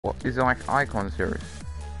What is it, like icon series?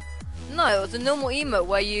 No, it was a normal emote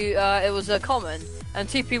where it was a common, and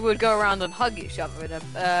two people would go around and hug each other, and it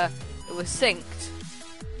was synced.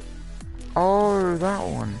 Oh, that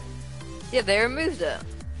one. Yeah, they removed it.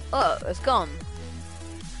 Oh, it's gone.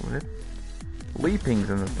 Weird. Leaping's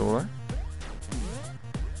in the store though.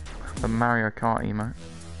 The Mario Kart emote.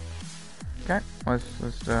 Okay, let's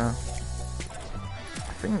I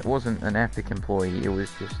think it wasn't an Epic employee, it was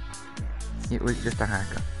just a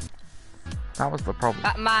hacker. That was the problem.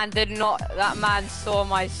 That man did not. That man saw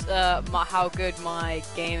my how good my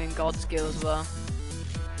gaming god skills were.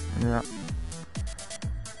 Yeah.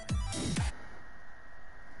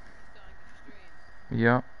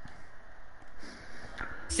 Yeah.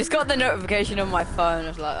 Just got the notification on my phone. I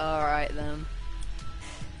was like, all right then.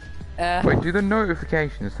 Wait, do the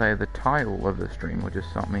notifications say the title of the stream or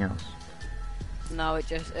just something else? No, I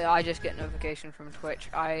just get notification from Twitch.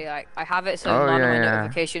 I have it so Oh, none of my yeah.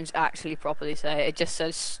 notifications actually properly say it. It just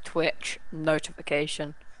says Twitch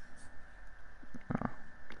notification. Oh.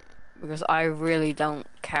 Because I really don't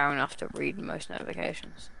care enough to read most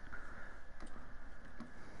notifications.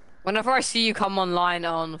 Whenever I see you come online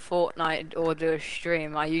on Fortnite or do a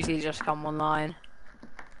stream, I usually just come online.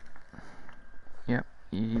 Yep,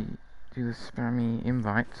 you do the spammy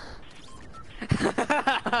invites.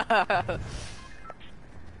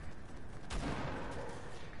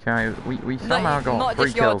 Okay, we somehow got not 3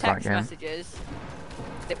 just your kills that text game. messages. Is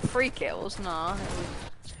it 3 kills? No, it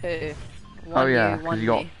was 2. Oh yeah, one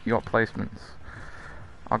because you got placements.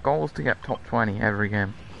 Our goal is to get top 20 every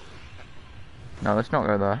game. No, let's not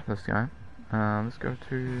go there. Let's go. Let's go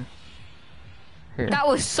to here. That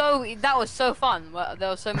was so fun. Well, there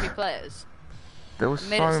were so many players. There was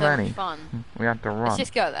Made it so so many. much fun. We had to run. Let's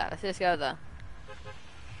just go there. Let's just go there.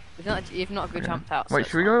 You've not good jumped out. Wait, so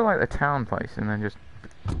should we far. go to like the town place and then just?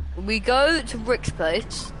 We go to Rick's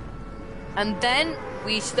place, and then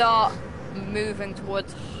we start moving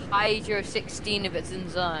towards Hydro 16 if it's in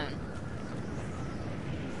zone.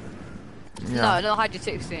 Yeah. No, not Hydro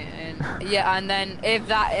 16. Yeah, and then if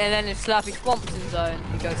Slurpy Swamp's in zone,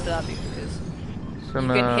 you go Slurpy because Some,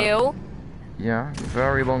 you can heal. Yeah,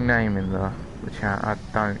 very long name in the chat. I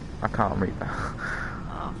can't read that.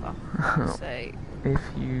 Oh, for fuck's sake. If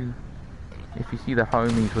you see the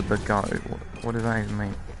homies with the go, what does that even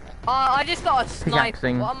mean? I just got a sniper.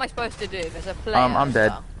 Pickaxing. What am I supposed to do? There's a player. I'm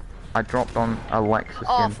dead. So. I dropped on Alexa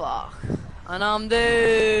Oh skin. fuck. And I'm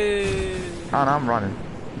dead. And I'm running.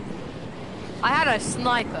 I had a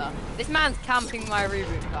sniper. This man's camping my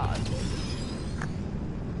reboot card.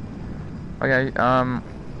 Okay,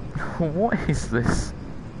 what is this?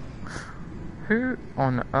 Who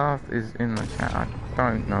on earth is in the chat? I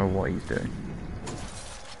don't know what he's doing.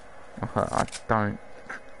 I don't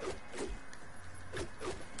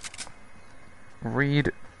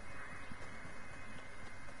read.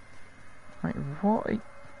 Like what?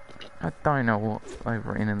 I don't know what's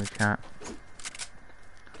written in the chat.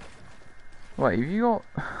 Wait, have you got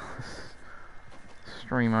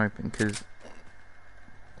stream open? Because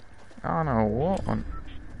I don't know what on.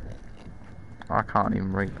 I can't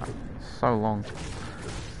even read that. It's so long.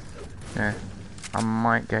 Yeah, I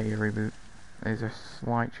might get a reboot. There's a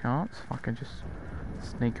slight chance if I can just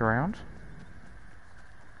sneak around.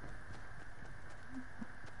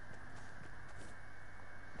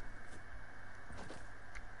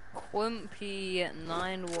 Quimpy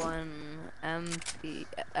 91 MP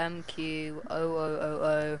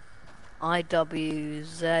MQ0000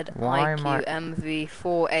 IWZ IQ MV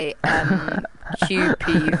 4AM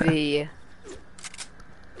QPV.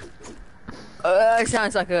 It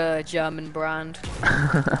sounds like a German brand.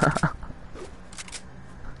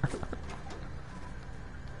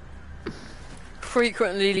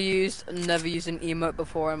 Frequently used, never used an emote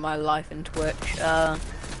before in my life in Twitch.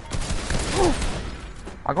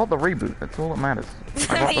 I got the reboot, that's all that matters.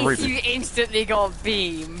 I got the reboot. You instantly got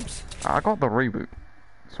beamed. I got the reboot.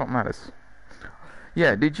 That's what matters.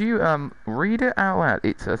 Yeah, did you read it out loud?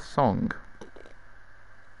 It's a song.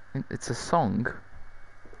 It's a song.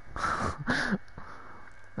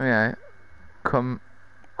 Yeah.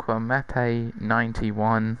 Kwamepe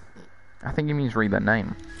 91. I think he means read that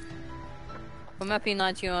name. Kwamepe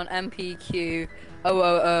 91 MPQ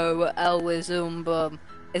 000 Elwizumba.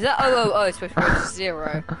 Is that 000 supposed to be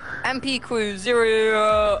 0? MPQ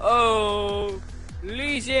 00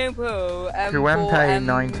 Lizimpo Kwamepe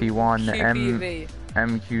 91 MQ000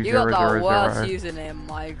 You got the worst username,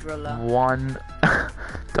 my driller. 1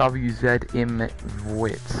 WZ im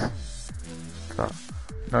wits.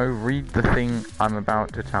 No, read the thing I'm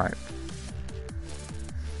about to type.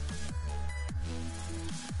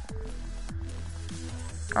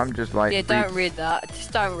 I'm just like... Yeah, don't read that.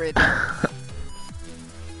 Just don't read that.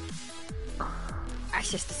 That's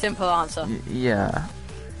just a simple answer. Yeah.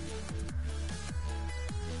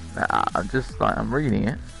 I'm just like, I'm reading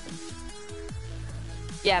it.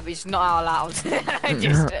 Yeah, but it's not out loud.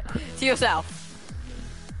 Just to yourself.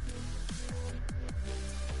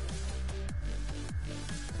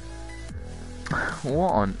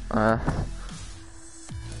 What on earth?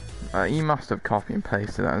 You must have copy and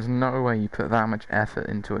pasted that. There's no way you put that much effort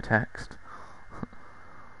into a text.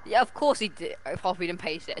 Yeah, of course he did. Copied and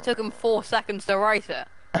pasted it. It took him 4 seconds to write it.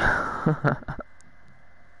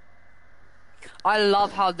 I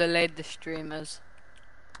love how delayed the stream is.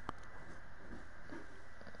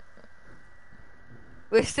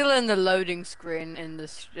 We're still in the loading screen in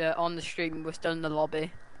this on the stream. We're still in the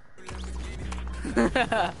lobby.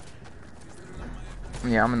 Yeah,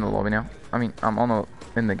 I'm in the lobby now. I mean, I'm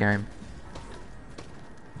in the game.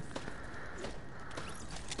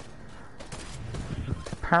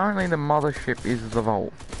 Apparently the mothership is the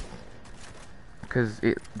vault. Because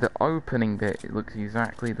the opening bit, it looks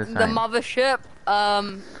exactly the same. The mothership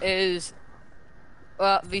is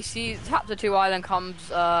we see chapter 2 island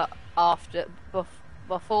comes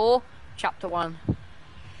before chapter 1.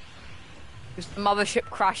 Because the mothership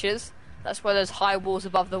crashes. That's where there's high walls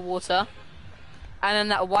above the water. And then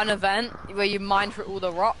that one event where you mined through all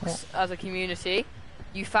the rocks as a community,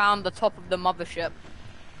 you found the top of the mothership.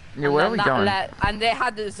 Yeah, where are we going? And they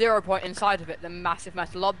had the 0 point inside of it, the massive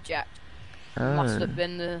metal object. Must have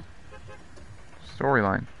been the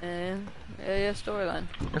storyline. Yeah, storyline.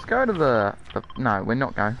 Let's go to the... No, we're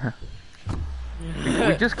not going there.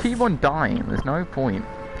 we just keep on dying. There's no point.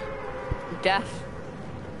 Death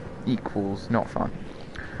equals not fun.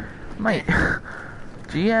 Mate,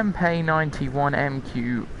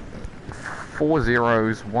 GMP91MQ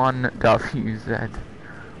 401WZ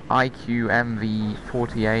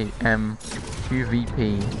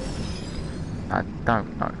IQMV48MQVP. I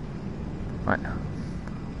don't know. Right.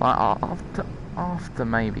 Well, after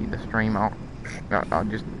maybe the stream, I'll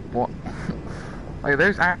just what? Like,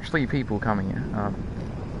 there's actually people coming here.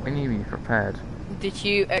 We need to be prepared. Did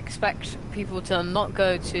you expect people to not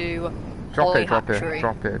go to drop Holly it. Hatchery?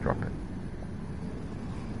 Drop it.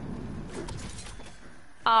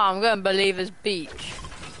 I'm going to Believers Beach.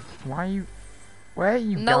 Why are you? Where are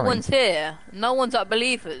you going? No one's here. No one's at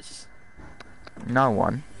Believers. No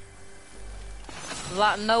one.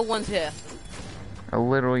 Like, no one's here.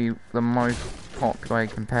 Literally the most popular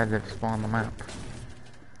competitive spot on the map.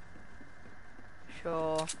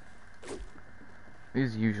 Sure.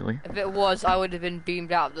 Is usually. If it was, I would have been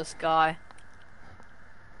beamed out of the sky.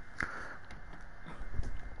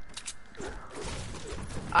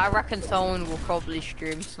 I reckon someone will probably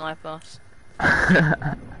stream Snipe us.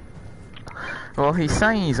 Well, he's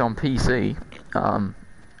saying he's on PC.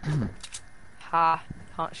 Ha,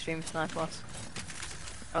 can't stream Snipe us.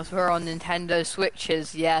 As we're on Nintendo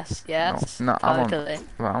Switches, yes, No, totally.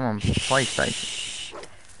 I'm on PlayStation.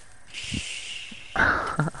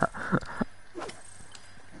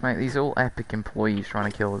 Mate, these are all epic employees trying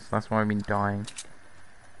to kill us. That's why I've been dying.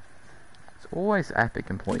 It's always epic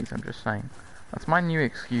employees, I'm just saying. That's my new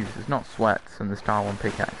excuse. It's not sweats and the Star 1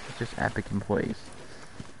 pickaxe. It's just epic employees.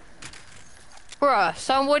 Bruh,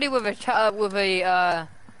 somebody with a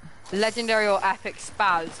legendary or epic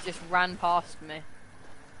spaz just ran past me.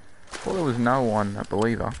 Well, there was no one, a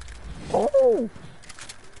believer. Oh!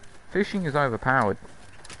 Fishing is overpowered.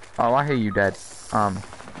 Oh, I hear you dead. And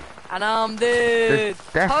I'm dead.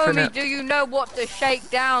 Definite... Homie, do you know what the shake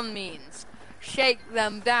down means? Shake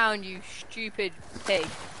them down, you stupid pig.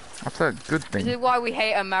 That's a good thing. This is why we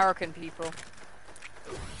hate American people.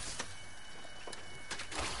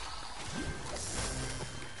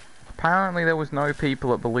 Apparently there was no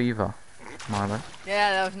people at Believer, Milo.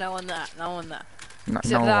 Yeah, there was no one there. No one there. No,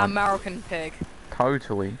 Except no that one. American pig.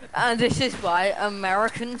 Totally. And this is why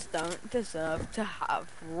Americans don't deserve to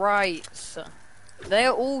have rights.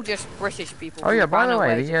 They're all just British people. Oh yeah, by the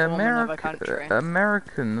way, the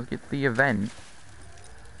Americans get the event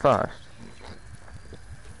first.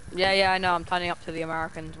 Yeah, I know. I'm turning up to the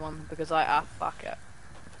Americans one because fuck it.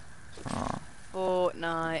 Oh.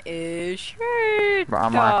 Fortnite is shit. But I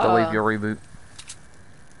might have to leave your reboot.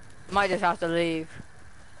 Might just have to leave.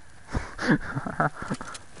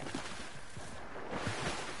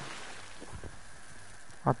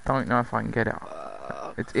 I don't know if I can get it.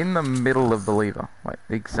 It's in the middle of Believer, like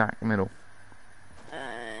the exact middle.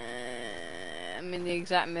 I mean, the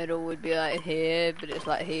exact middle would be like here, but it's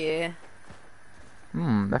like here.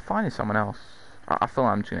 They're finding someone else. I feel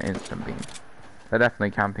like I'm just gonna instant beam. They're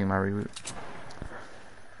definitely camping my reboot.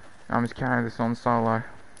 I'm just carrying this on solo.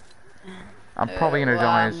 I'm probably gonna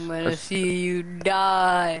die I'm gonna see you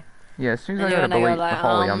die. Yeah, as soon as And I go to delete like, the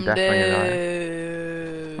Holly, I'm definitely gonna die.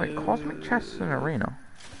 dead. Wait, cosmic chests in arena?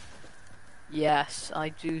 Yes, I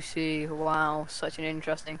do see. Wow, such an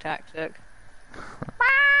interesting tactic.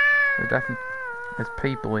 There's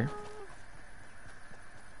people here.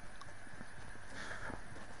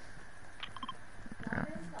 Yeah.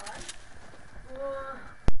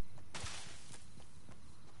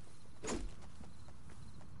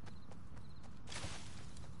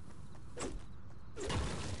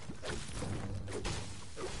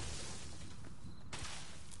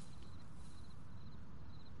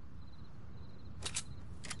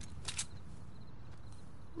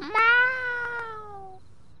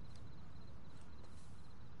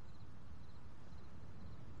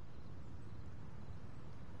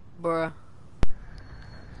 Bruh.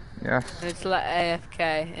 Yes. It's like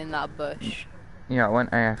AFK in that bush. Yeah, I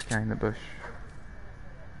went AFK in the bush.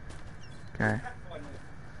 Okay.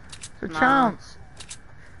 It's a chance!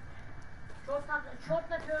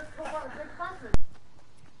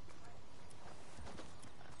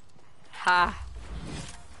 Ha!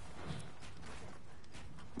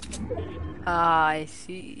 Ah, I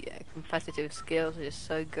see. Competitive skills are just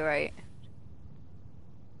so great.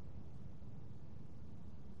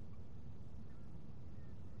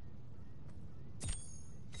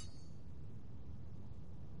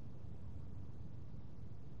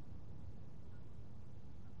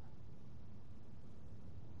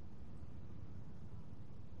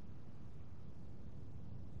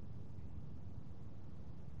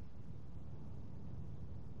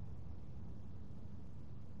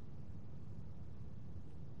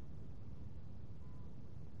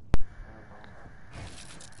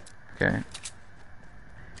 Okay.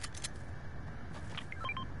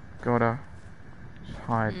 Gotta just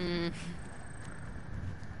hide.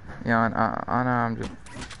 Yeah, I know I'm just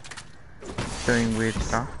doing weird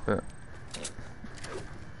stuff, but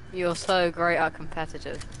You're so great at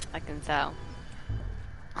competitive, I can tell.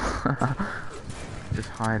 just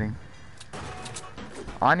hiding.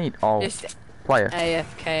 I need Just player.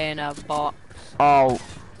 AFK in a box. Oh,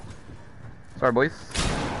 sorry boys.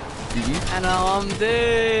 GG. And I'm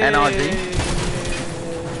dead. NRG.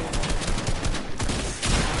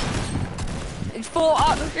 It's for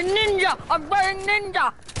ninja. I'm wearing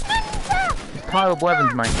ninja. Ninja. It's Tyler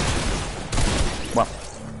Blevins, mate.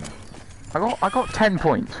 Well, I got 10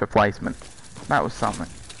 points for placement. That was something.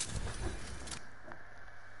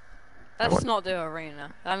 Let's not do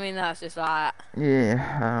arena. I mean, that's just like.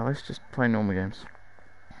 Yeah, let's just play normal games.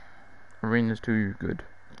 Arena's too good.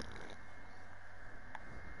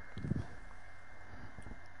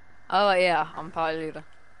 Oh yeah, I'm party leader.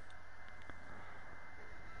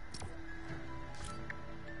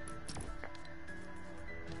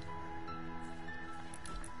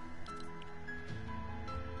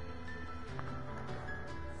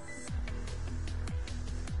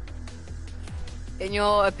 In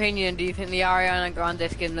your opinion, do you think the Ariana Grande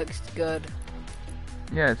skin looks good?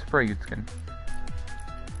 Yeah, it's a pretty good skin.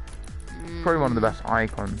 Probably one of the best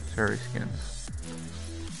Icon series skins.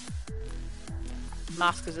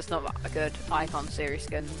 Maskers, it's not a good Icon series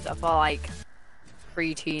skin. I feel like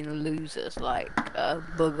preteen losers like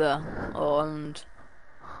Booger and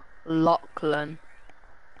Lachlan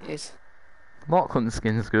is. Lachlan's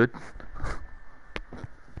skin's good.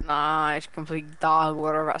 Nah, it's complete dog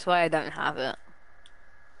water. That's why I don't have it.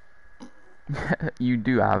 You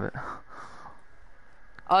do have it.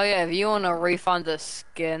 Oh yeah, if you want to refund a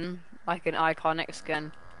skin, like an iconic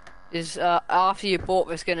skin, is after you bought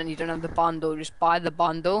the skin and you don't have the bundle, just buy the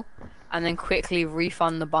bundle, and then quickly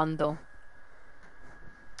refund the bundle.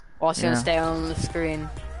 Whilst you're gonna stay on the screen,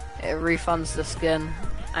 it refunds the skin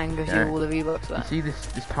and gives you all the V-Bucks back. See this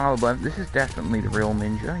Tyler Blevins? This is definitely the real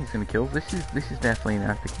ninja. He's gonna kill. This is definitely an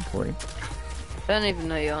epic employee. I don't even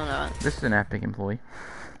know you're on it. This is an epic employee.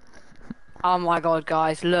 Oh my god,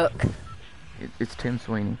 guys, look. It's Tim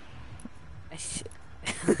Sweeney.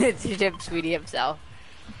 It's Tim Sweeney himself.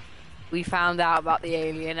 We found out about the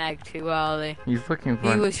alien egg too early. He's looking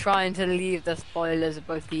for. He was trying to leave the spoilers of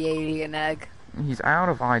both the alien egg. He's out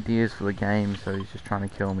of ideas for the game, so he's just trying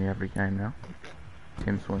to kill me every game now.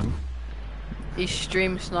 Tim Sweeney. He's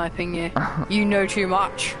stream sniping you. You know too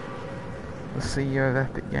much. The CEO of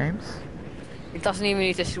Epic Games. He doesn't even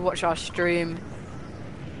need to watch our stream.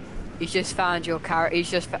 He's just found your character. He's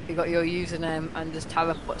just got your username and just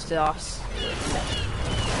teleports to us.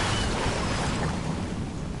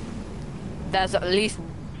 There's at least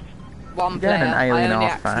one player. I only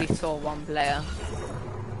actually saw one player.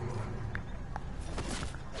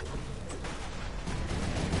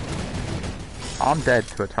 I'm dead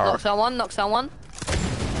to a turret. Knock someone, knock someone.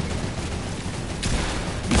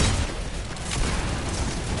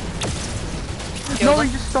 No, he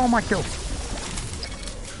just stole my kill.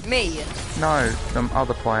 Me? No, the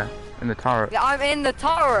other player in the turret. Yeah, I'm in the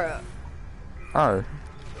turret. Oh.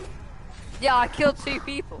 Yeah, I killed 2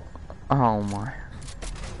 people. Oh my.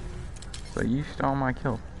 So you stole my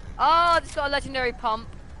kill. Oh, I just got a legendary pump.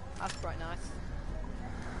 That's quite nice.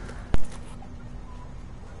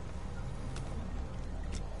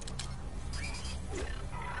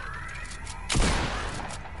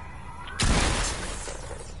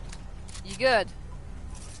 You good?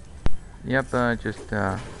 Yep, just,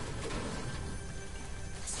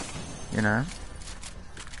 you know,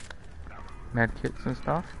 med kits and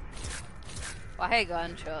stuff. I hate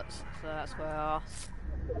gunshots, so that's why I asked.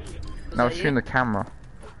 No, I was shooting the camera.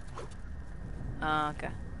 Ah, okay.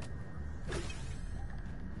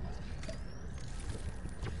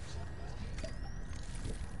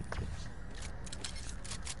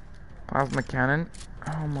 Plasma cannon.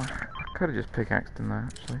 Oh my, I could have just pickaxed in there,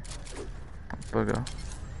 actually. Booger.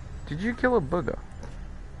 Did you kill a booger?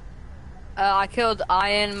 I killed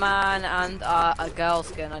Iron Man and a girl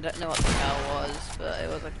skin. I don't know what the girl was, but it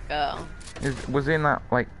was a girl. Was in that,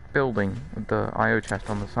 like, building with the IO chest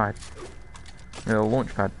on the side? The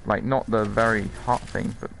launch pad. Like, not the very hot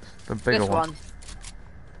thing, but the bigger This one.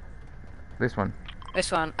 This one. This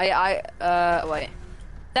one. Wait.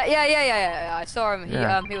 Yeah. I saw him.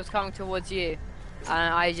 Yeah. He was coming towards you,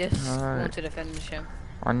 and I just wanted to finish him.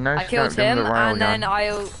 I killed him, and then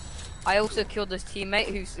gun. I also killed his teammate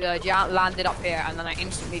who's landed up here, and then I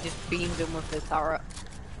instantly just beamed him with the turret.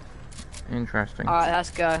 Interesting. Alright, let's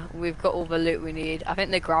go. We've got all the loot we need. I think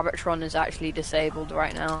the Gravitron is actually disabled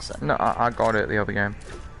right now. So. No, I got it the other game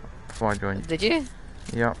before I joined. Did you?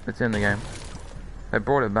 Yep, it's in the game. They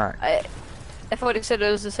brought it back. I thought it said it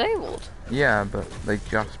was disabled. Yeah, but they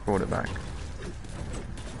just brought it back.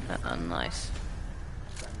 Nice.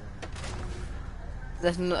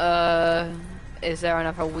 There's is there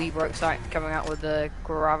another Weebroke site coming out with the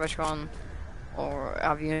Gravitron, or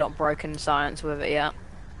have you not broken science with it yet?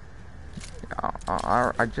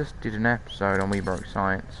 I just did an episode on We Broke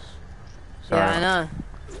Science. So yeah, I know.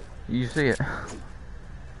 You see it?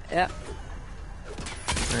 Yep.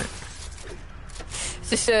 It's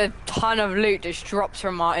just a ton of loot just drops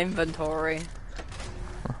from our inventory.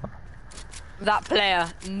 That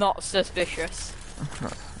player, not suspicious.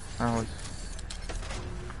 I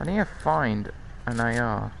need to find an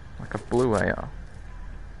AR, like a blue AR.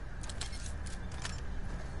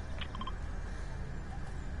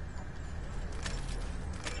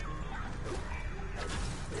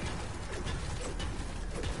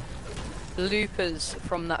 Bloopers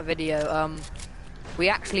from that video. We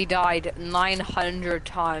actually died 900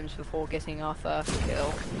 times before getting our first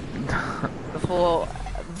kill. Before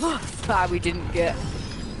we didn't get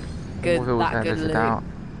good loot. Out.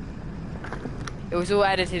 It was all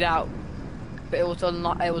edited out, but it was a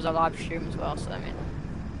live stream as well. So I mean,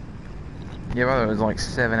 yeah, but it was like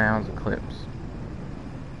 7 hours of clips.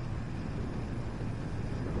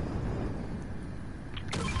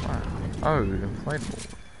 Wow. Oh,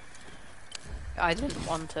 inflatable. I didn't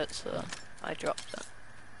want it, so I dropped it.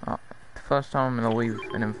 First time I'm gonna leave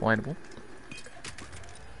an inflatable.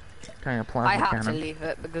 Okay, a plasma I had cannon. to leave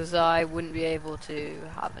it because I wouldn't be able to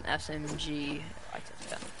have an SMG item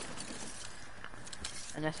gun.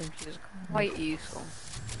 An SMG is quite useful.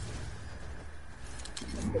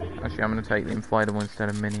 Actually, I'm gonna take the inflatable instead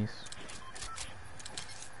of minis.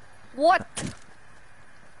 What?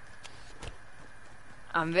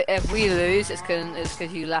 If we lose, it's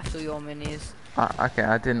because you left all your minis. Okay,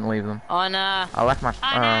 I didn't leave them. Oh no. I left my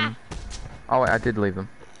Oh wait, I did leave them.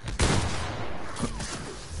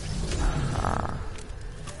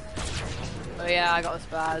 Oh yeah, I got the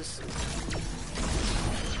spaz.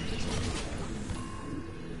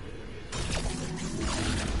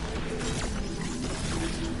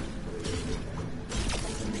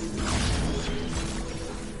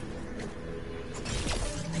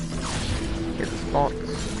 Get the spots.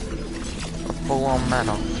 A full-on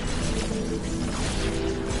meta.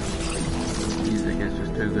 Music is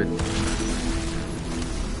just too good.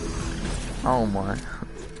 Oh my.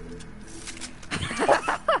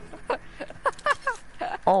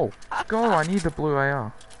 Oh, God, I need the blue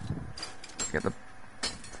AR. Get the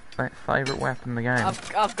favourite weapon in the game.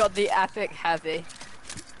 I've got the epic heavy.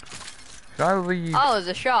 Should I leave Oh, there's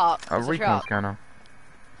a shark. a recon scanner?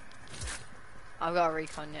 I've got a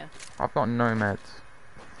recon, yeah. I've got no meds.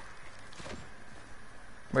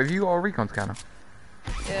 Wait, have you got a recon scanner?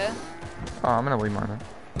 Yeah. Oh, I'm gonna leave mine then.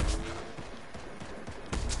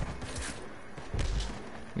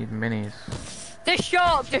 Need minis. This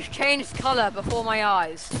shark just changed colour before my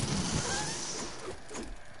eyes.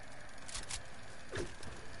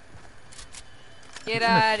 Get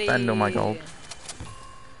out of Spend all my gold. here.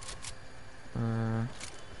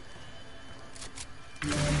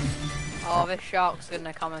 Oh, this shark's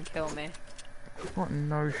gonna come and kill me. I've got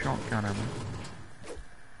no shotgun ammo.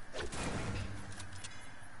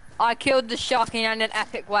 I killed the shark and had an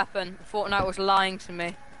epic weapon. Fortnite was lying to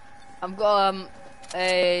me. I've got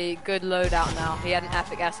a good loadout now. He had an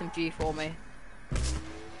epic SMG for me.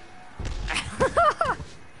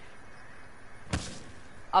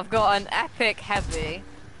 I've got an epic heavy,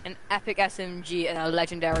 an epic SMG, and a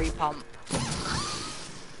legendary pump.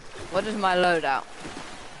 What is my loadout?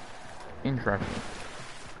 Interesting.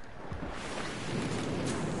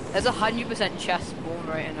 There's 100% chest spawn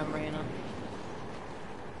rate in arena.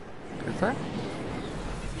 Is that?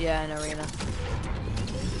 Yeah, in arena.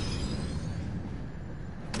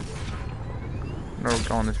 No,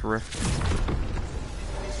 go on this rift.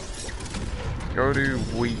 Go to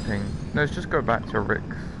Weeping. No, let's just go back to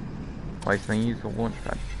Rick's place and then use the launch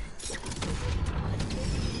pad.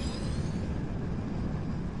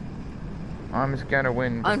 I'm just gonna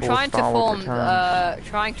win. I'm before trying to Star Wars perform, returns.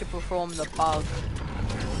 trying to perform the bug.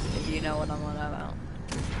 If you know what I'm on about.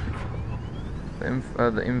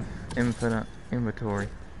 The infinite inventory.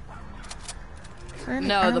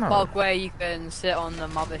 No, the bug where you can sit on the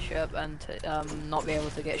mothership and not be able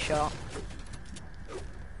to get shot.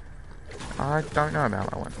 I don't know about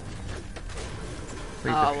that one.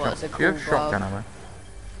 Oh, well, it's a Do you cool have shotgun bug.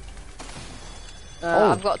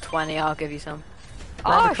 ammo? I've got 20, I'll give you some.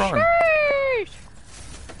 Grab Oh, a tron. sheesh!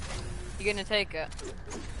 You gonna take it?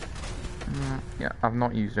 Yeah, I've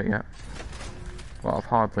not used it yet. Well,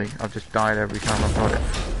 I've just died every time I've got it.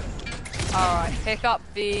 Alright, pick up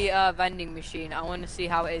the vending machine. I want to see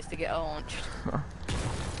how it is to get launched.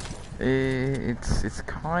 It's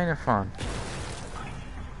kind of fun.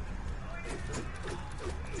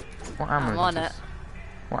 What ammo I'm does on this? it.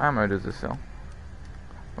 What ammo does this sell?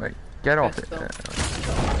 Wait, get off it. Pistol.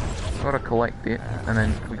 Gotta collect it, and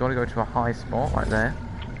then we gotta go to a high spot right there.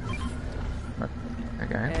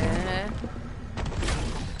 Okay.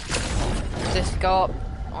 Just go up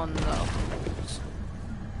on the...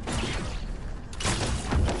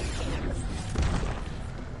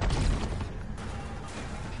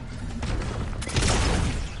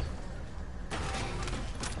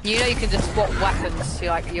 You know you can just swap weapons to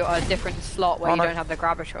like a different slot where you don't have the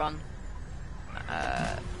Grabatron.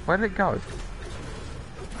 Where did it go? I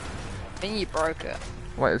think you broke it.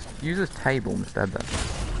 Wait, use this table instead then.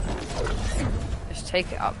 Just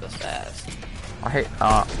take it up the stairs. I hit,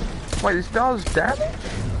 wait, this does damage?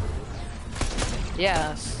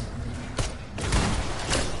 Yes.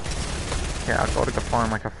 Yeah, I've got to go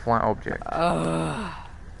find like a flat object.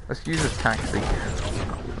 Let's use this taxi.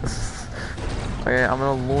 Okay, I'm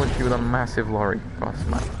gonna launch you with a massive lorry. Gosh,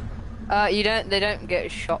 man. they don't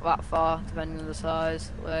get shot that far, depending on the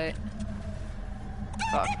size. Wait.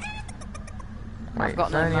 Fuck. Wait, got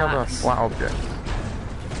is there no any other mats. flat objects?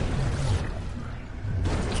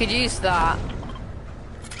 Could use that.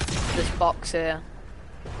 This box here.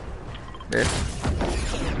 This?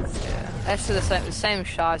 Yeah. It's the same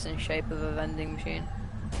size and shape of a vending machine.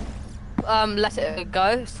 Let it go.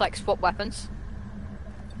 It's like swap weapons.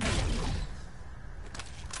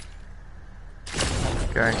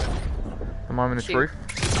 Okay. The moment of Shoot. truth.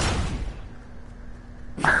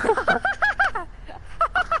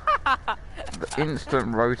 The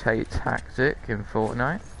instant rotate tactic in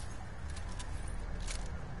Fortnite.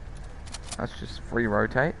 That's just 3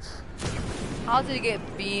 rotates. How did it get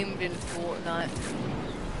beamed in Fortnite?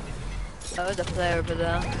 That was a player over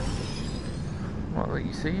there. Well,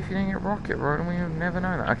 you see, if you didn't get rocket road, we would never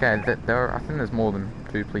know that. Okay, I think there's more than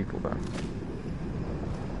 2 people though.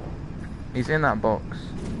 He's in that box.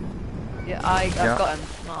 Yeah, I've got him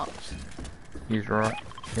marked. He's right.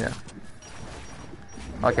 Yeah.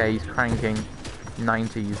 Okay, he's cranking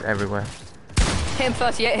 90s everywhere. Hit him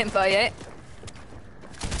 38, hit him 38.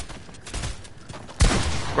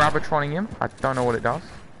 Grabatroning him. I don't know what it does.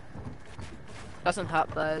 Doesn't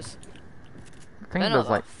hurt those. I think it does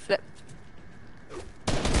like... flip.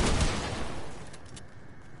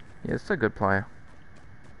 Yeah, it's a good player.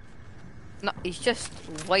 No, he's just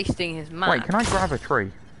wasting his man. Wait, can I grab a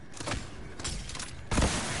tree?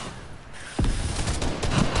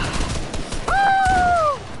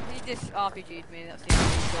 He just RPG'd me, that's the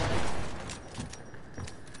only story.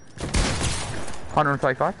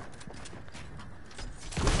 135?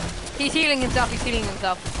 He's healing himself, he's healing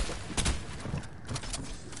himself.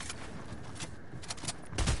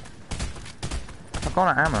 I've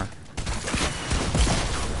got an ammo.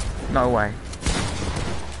 No way.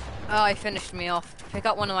 Oh, he finished me off. Pick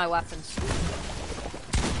up one of my weapons.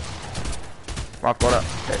 I've got it.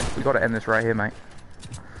 We got to end this right here, mate.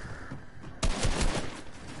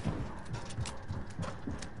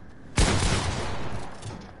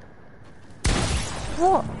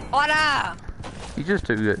 What? Oh no! You're just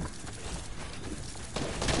too good.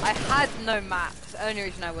 I had no maps. The only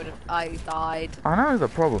reason I died. I know the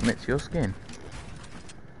problem. It's your skin.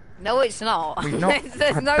 No, it's not. We've not.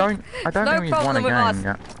 There's I don't no think we've won a problem with our. game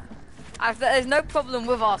yet. There's no problem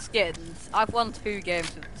with our skins. I've won 2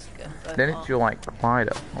 games with the skins. So Then far. it's your like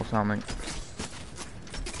glider or something.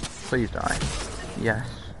 Please die. Yes.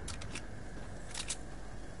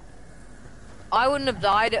 I wouldn't have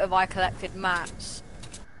died if I collected mats.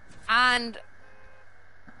 And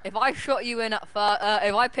if I shot you in at first,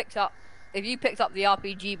 if you picked up the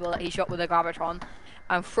RPG bullet he shot with a gravitron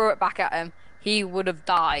and threw it back at him, he would have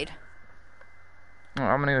died. Oh,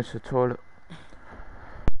 I'm gonna go to the toilet.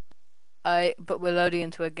 But we're loading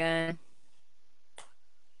into a game.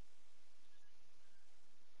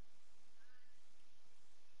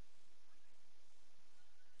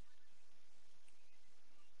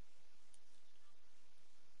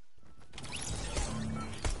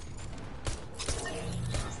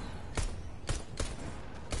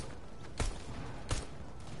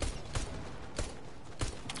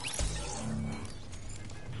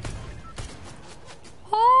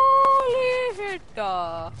 Holy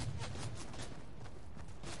hitter!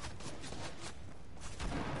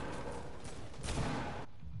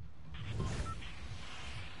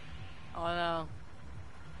 Oh no.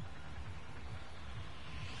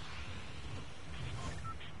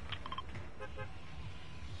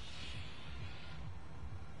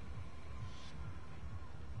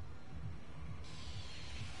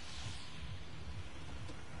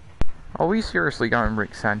 Are we seriously going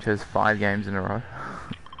Rick Sanchez 5 games in a row?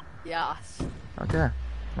 Yes. Okay.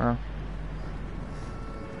 Well.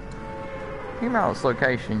 Think about its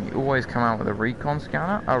location. You always come out with a recon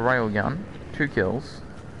scanner, a railgun, 2 kills,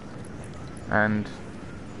 and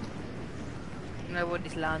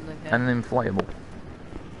Nobody's landing here. an inflatable.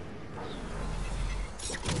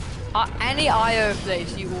 Any IO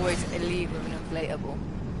place you always leave with an inflatable.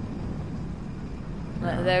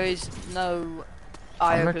 Like, there is no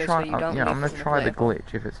IO place where you don't yeah, leave I'm gonna with an try the inflatable.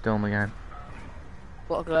 glitch if it's still in the game.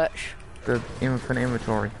 What a glitch. The infinite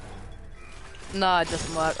inventory. No, it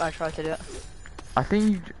doesn't work. I tried to do it. I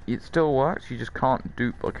think it still works, you just can't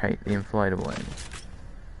duplicate the inflatable anymore.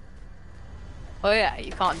 Oh yeah,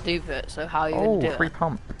 you can't dupe it, so how are you gonna do Oh, free it?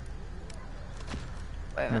 pump.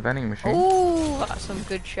 Wait a A minute. vending machine. Ooh, that's some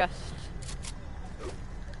good chests.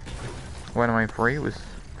 When I made free, it was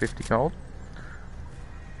 50 gold.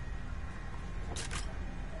 I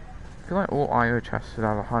feel like all IO chests should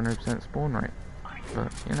have a 100% spawn rate.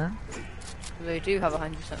 But, you know, They do have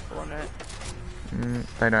 100% spawn rate.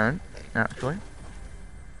 they don't, actually.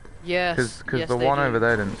 Yes. Because yes, the they one do. over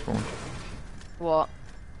there didn't spawn. What?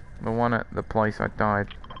 The one at the place I died.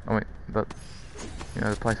 Oh wait, but, you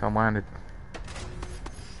know, the place I landed.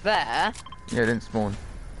 There? Yeah, it didn't spawn.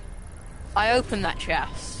 I opened that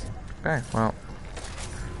chest. Okay, well,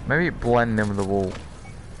 maybe it blended in with the wall.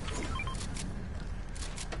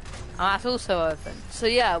 And that's also open. So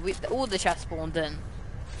yeah, all the chests spawned in.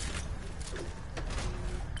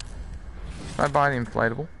 Should I buy the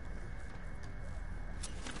inflatable?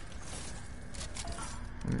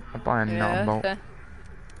 I buy a nut and bolt. Okay.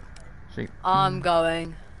 See, I'm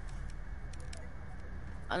going.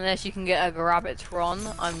 Unless you can get a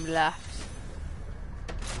Gravitron, I'm left.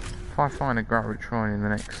 if I find a gravitron in the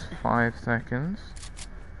next 5 seconds,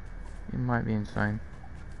 it might be insane.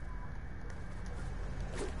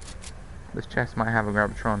 This chest might have a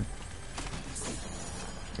gravitron.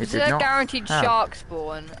 It Is did it a not guaranteed have. shark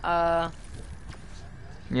spawn?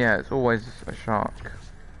 Yeah, it's always a shark.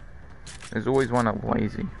 There's always one at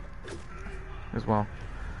lazy as well.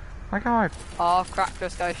 Like how I I'll crack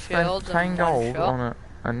this guy's spent shield 10 in one gold shot. on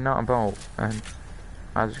a nut and bolt, and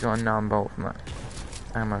I just got a nut and bolt from that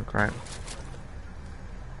ammo crate.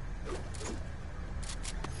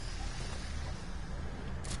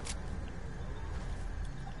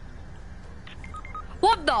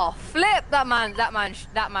 What the flip? That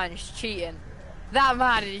man's cheating. That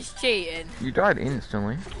man is cheating. You died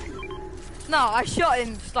instantly. No, I shot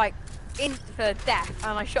him like for death,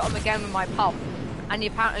 and I shot him again with my pump, and he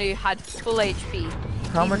apparently had full HP.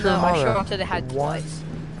 How even much though of I the shot him to the head One. twice.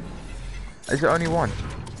 Is it only one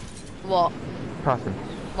What? person?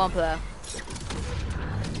 One player.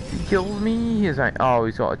 He kills me. He's like, oh,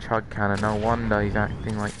 he's got a chug cannon. No wonder he's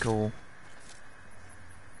acting like cool.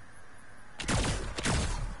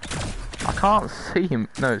 I can't see him.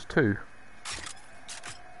 No, it's 2.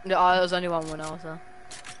 No, there was only one when I was there.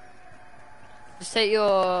 Just take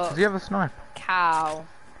your Does he have a sniper? cow.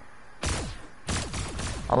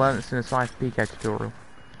 I learned this in a sniper PK tutorial.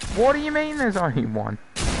 What do you mean there's only one?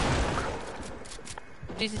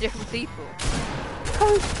 These are different people.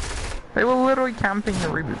 No! They were literally camping the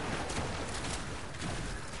reboot.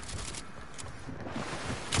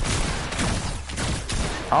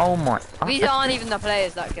 Oh my... These aren't even the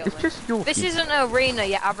players that kill me. It's just your This skin. isn't an arena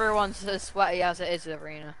yet, everyone's as sweaty as it is an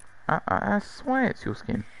arena. I swear it's your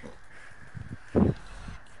skin.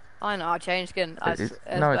 I know, I changed skin. No,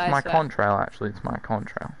 it's my contrail actually, it's my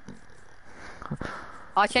contrail.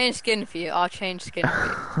 I'll change skin for you, I'll change skin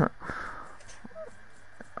for you.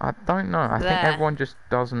 I don't know, I think everyone just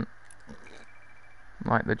doesn't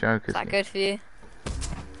like the Joker's Is that skin. good for you?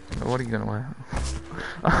 What are you gonna wear?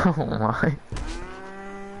 Oh my.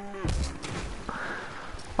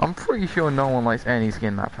 I'm pretty sure no one likes any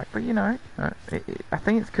skin that pack, but you know, I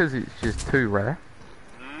think it's because it's just too rare.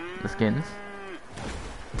 The skins.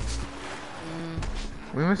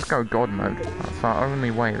 We must go God mode. That's our only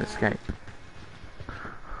way of escape.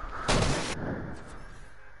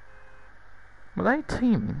 Were they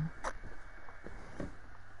teaming?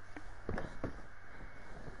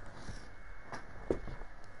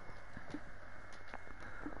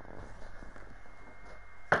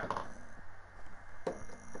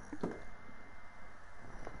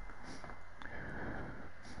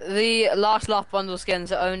 The last laugh bundle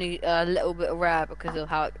skins are only a little bit rare because of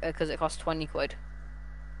how because it costs 20 quid.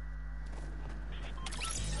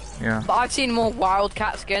 Yeah. But I've seen more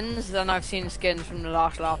Wildcat skins than I've seen skins from the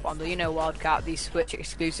last laugh bundle. You know Wildcat, the Switch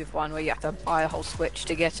exclusive one where you have to buy a whole Switch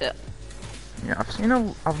to get it. Yeah,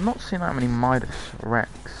 I've not seen that many Midas Rex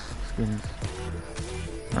skins.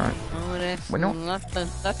 No. Oh, there's We're not. nothing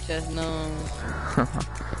such as no.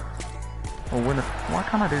 Why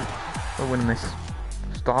can't I do? We're winning this.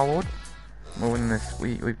 Star Lord. We're winning this.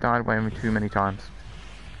 We've died way too many times.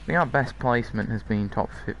 I think our best placement has been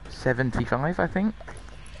top 75, I think.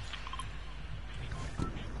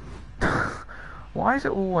 Why is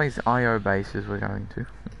it always IO bases we're going to?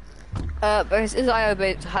 Because his IO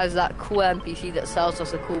base has that cool NPC that sells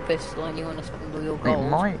us a cool pistol and you want to spend all your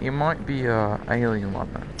gold. It might be a alien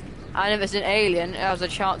one though. And if it's an alien, it has a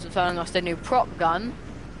chance of selling us the new prop gun.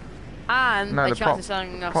 And No, a the chance of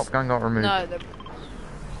selling us... prop gun got removed. No,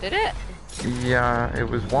 did it? Yeah, it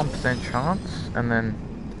was 1% chance, and then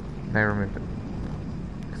they removed it.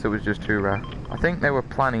 So it was just too rare. I think they were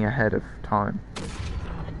planning ahead of time.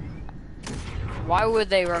 Why would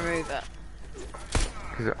they remove it?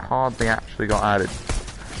 Because it hardly actually got added.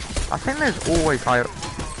 I think there's always IO...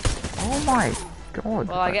 Oh my god.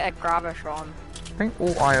 Well, I get a Gravitron. I think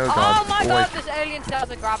all IO guards Oh my god, always... this alien sells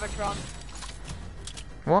a Gravitron.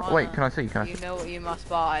 What? Oh, wait, can I see? You know what you must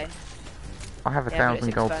buy. I have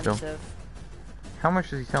 1,000 gold still. How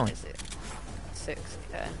much is he selling? 6k.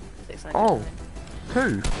 699. Oh,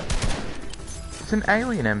 2. It's an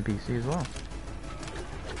alien NPC as well.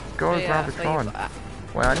 Go Gravitron.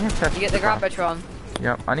 Wait, I need to test. You get the Gravitron.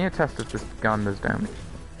 Yep, I need to test if this gun does damage.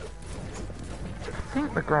 I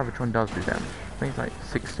think the Gravitron does do damage. I think it's like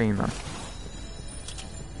 16 though.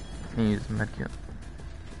 Can you use the medkit?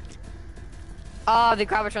 Ah, the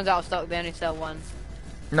Gravitron's out of stock. They only sell one.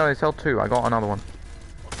 No, they sell 2. I got another one.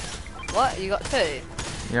 What? You got 2?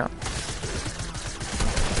 Yeah.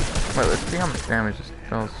 Wait, let's see how much damage this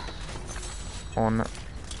does on.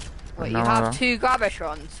 Wait, you have 2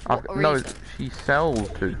 Gravitrons? No, she sells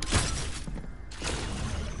 2.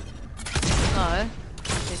 No.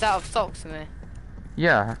 It's out of stock to me.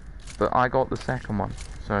 Yeah, but I got the second one,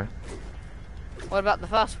 so. What about the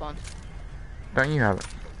first one? Don't you have it?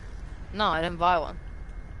 No, I didn't buy one.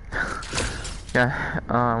 Yeah,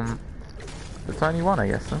 it's only one, I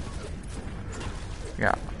guess, then.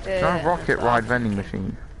 Yeah. No rocket ride vending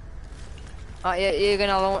machine. Yeah, you're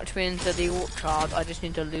gonna launch me into the orchard. I just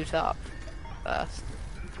need to loot up first.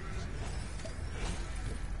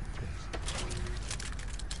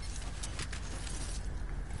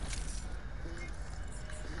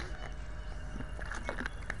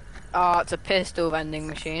 Ah, it's a pistol vending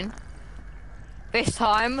machine. This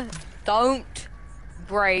time, don't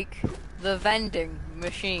break the vending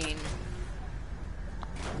machine.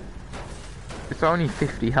 It's only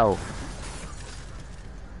 50 health.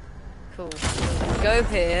 Cool. Go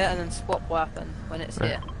here and then swap weapon when it's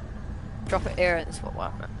here. Drop it here and swap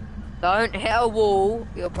weapon. Don't hit a wall,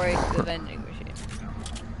 you'll break the vending machine.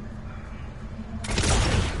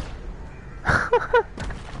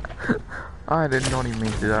 I did not even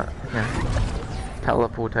mean to do that. Yeah.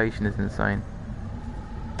 Teleportation is insane.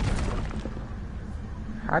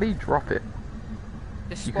 How do you drop it?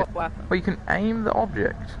 Just swap weapon. Well, you can aim the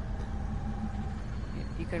object.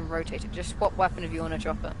 You can rotate it. Just swap weapon if you want to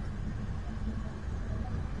drop it.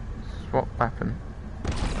 Swap weapon.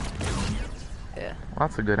 Yeah. Well,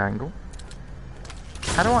 that's a good angle.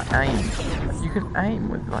 How do I aim? You can aim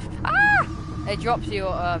with like... Ah! It drops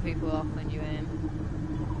your people off when you aim.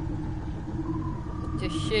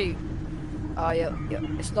 Just shoot. Oh, yeah,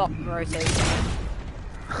 it's not rotating.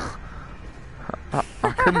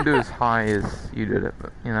 I couldn't do as high as you did it,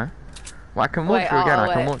 but you know. Well, I can launch you again.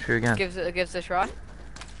 I can launch you again. Gives it a try.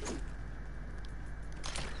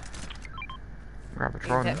 Grab a You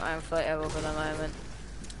tron. take my inflatable for the moment.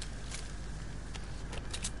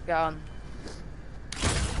 Go on.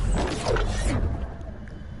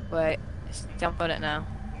 Wait, let's jump on it now.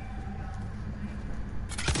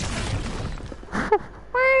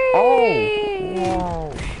 Oh!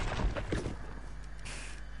 Whoa!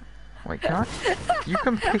 Wait, can I? You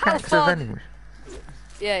can pickaxe of enemies.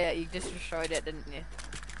 Yeah, you just destroyed it, didn't you?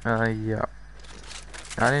 Yeah.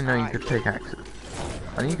 I didn't know you could pickaxe it.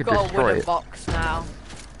 I think you could We've got a destroy wooden it. box now.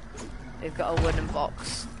 We've got a wooden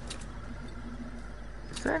box.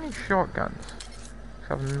 Is there any shotguns?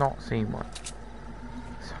 'Cause I've not seen one.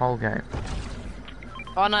 This whole game.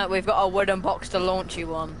 Oh no, we've got a wooden box to launch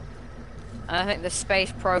you on. And I think the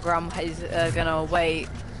space program is gonna wait.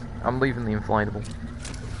 I'm leaving the inflatable.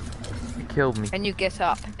 You killed me. Can you get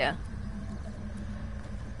up? Yeah.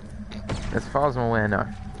 As far as I'm aware, no.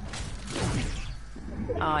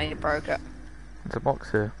 Oh, you broke it. There's a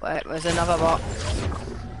box here. Wait, there's another box.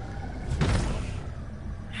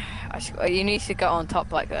 You need to get on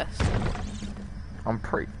top like this. I'm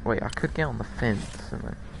pretty. Wait, I could get on the fence and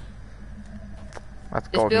then. That's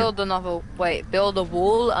Just God. build another. Wait, build a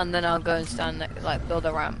wall and then I'll go and stand next, like build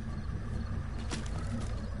a ramp.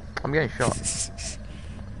 I'm getting shot.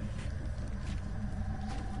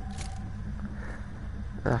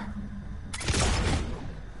 Ugh.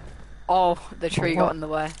 Oh, the tree What? got in the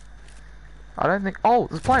way. I don't think. Oh,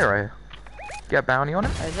 there's a player right here. Get a bounty on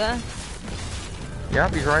him. Is there? Yeah,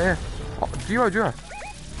 he's right here. Oh, Duo.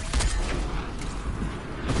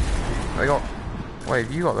 I got. Wait,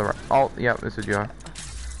 have you got the right? Oh, yeah, this is Duo.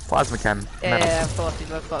 Plasma cannon. Yeah, of course, you've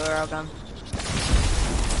both got the railgun.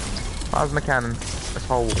 Plasma cannon. Let's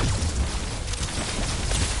hold.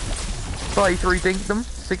 33 dinked them.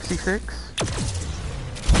 66.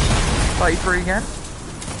 33 again. I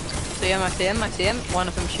see him. One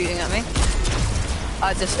of them shooting at me.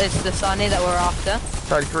 It's the Sunny that we're after.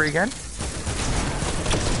 33 again.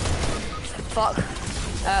 Fuck.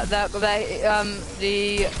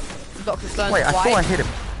 The Dr. Stone's Wait, I white. thought I hit him.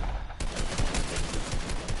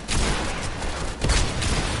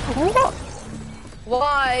 What?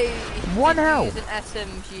 Why? One did you health. use an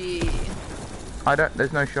SMG. I don't.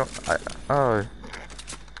 There's no shot. Oh.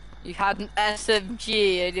 You had an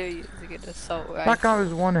SMG. I knew you was an assault rifle. That guy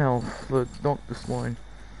was 1 health. The Dr. Sloan.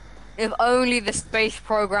 If only the space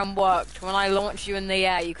program worked. When I launched you in the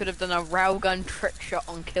air, you could have done a railgun trick shot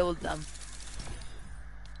and killed them.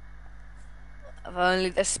 If only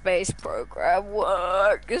the space program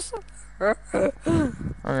works.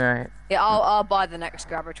 Okay. Yeah, I'll buy the next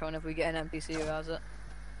Gravitron if we get an NPC who has it.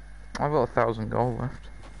 I've got 1,000 gold left.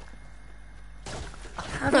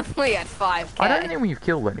 We had 5k. I don't think we've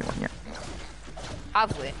killed anyone yet.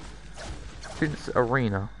 Have we? Since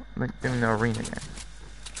Arena. Like doing the Arena game.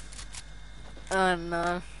 Oh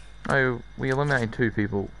no. Oh, we eliminated 2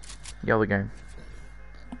 people. The other game.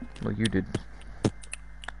 Well, you did.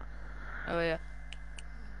 Oh yeah.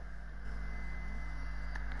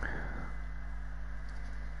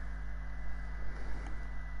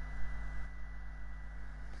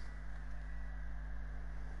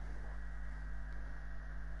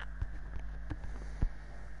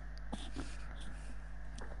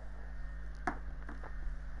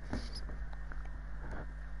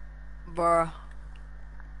 Bruh.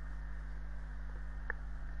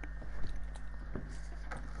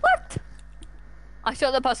 What? I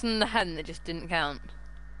shot the person in the head and it just didn't count.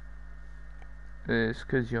 It's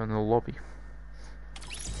because you're in the lobby.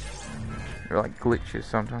 You're like glitches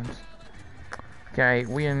sometimes. Okay,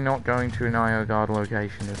 we are not going to an IO guard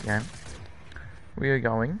location this game. We are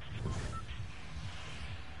going...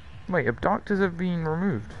 Wait, abductors have been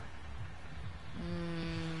removed.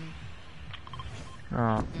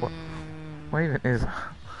 What? What even is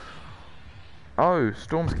that? Oh,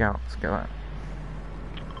 Storm Scouts, get that.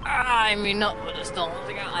 I mean, not with the Storm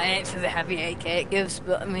Scout. I ain't for the heavy AK it gives,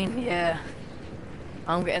 but I mean, yeah.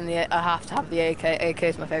 I'm getting the. I have to have the AK. AK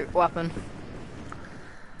is my favorite weapon.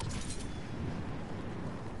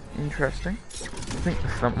 Interesting. I think the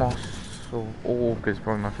Thumbmoss or Orc is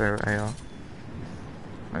probably my favourite AR.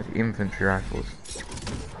 Like the infantry rifles.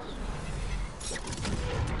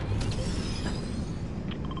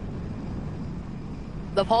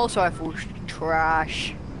 The pulse rifle's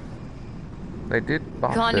trash. They did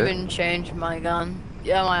buff Can't it. even change my gun.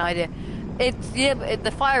 Yeah, my idea. It's but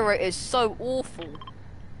the fire rate is so awful.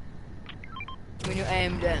 when you're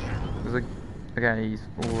aimed in. Okay, he's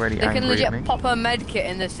already They can angry at me. legit pop a med kit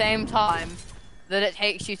in the same time that it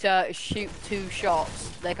takes you to shoot 2 shots.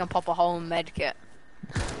 They can pop a whole med kit.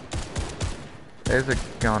 There's a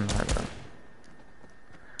gun right there.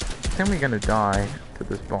 I think we're gonna die to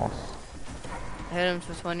this boss. Hit him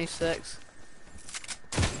for 26.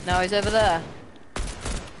 Now he's over there.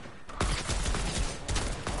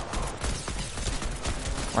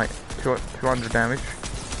 Like 200 damage.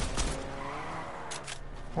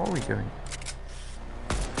 What are we doing?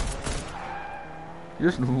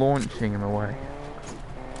 You're just launching him away.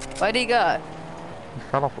 Where'd he go? He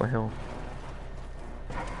fell off the hill.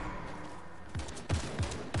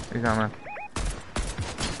 He's down there.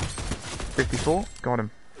 54, got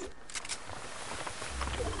him.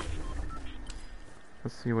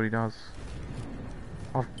 Let's see what he does.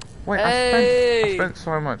 Oh, wait, Hey! I spent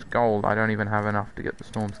so much gold, I don't even have enough to get the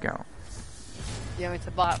Storm Scout. You want me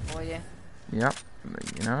to buy it for you? Yep,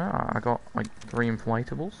 you know, I got like 3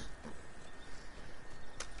 inflatables.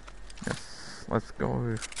 Yes, let's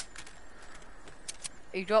go.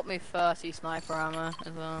 He dropped me 30 sniper ammo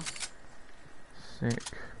as well. Sick.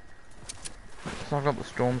 So I've got the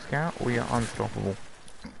Storm Scout, we are unstoppable.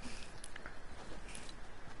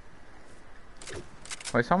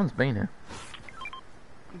 Wait, someone's been here.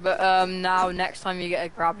 But now next time you get a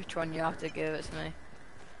Gravitron you have to give it to me.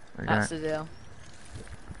 Okay. That's the deal.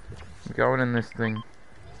 I'm going in this thing.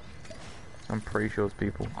 I'm pretty sure it's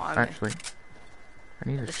people. Oh, Actually, I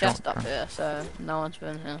need a the chest shotgun. up here, so no one's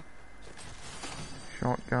been here.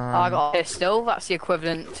 Shotgun. I got a pistol, that's the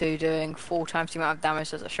equivalent to doing 4 times the amount of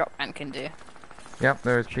damage as a shotgun can do. Yep,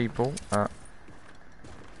 there's people.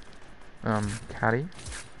 Caddy.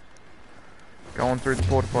 Going through the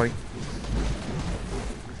porta potty.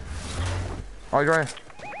 Oh, he's right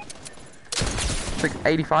here.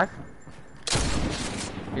 85.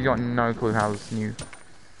 He's got no clue how this new.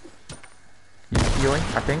 He's healing,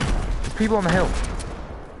 I think. There's people on the hill.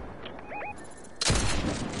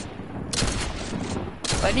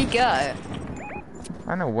 Where'd he go? I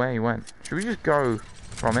don't know where he went. Should we just go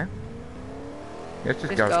from here? Yeah, let's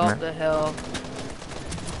just go up from the here. hill.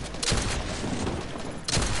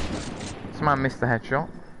 Someone missed the headshot.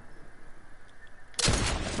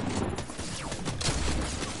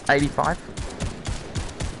 85.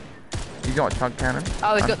 He's got a chug cannon.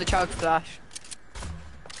 Oh, he's got the chug flash.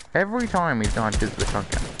 Every time we've died because of the chug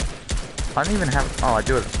cannon. I don't even have. Oh, I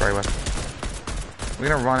do have a spray weapon. We're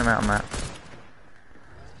gonna run him out of that.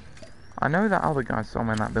 I know that other guy's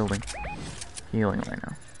somewhere in that building. Healing right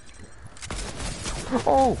now.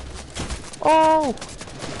 Oh! Oh!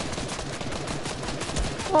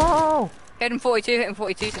 Oh! Hit him 42, hit him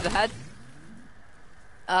 42 to the head.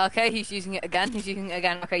 Okay, he's using it again, he's using it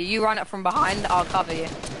again. Okay, you run it from behind, I'll cover you.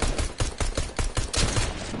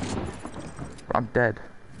 I'm dead.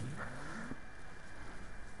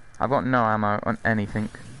 I've got no ammo on anything.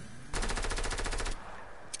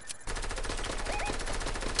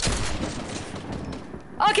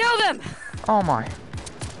 I killed him! Oh my.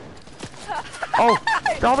 Oh,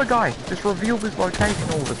 the other guy just revealed his location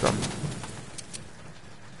all of a sudden.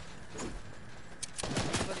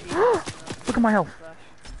 Look at my health.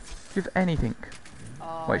 Give anything.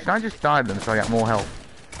 Oh, Wait, should I just die them so I get more health?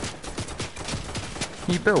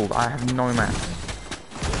 Can you build? I have no map.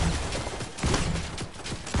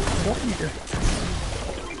 What are you doing?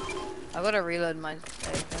 I gotta reload my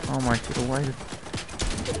save. Oh my, should have waited.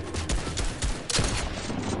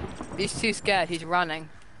 He's too scared, he's running.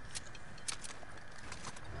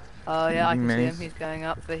 Oh yeah, I can see him, he's going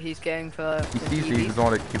up, but he's going for... He sees the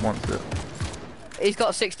exotic, he wants it. He's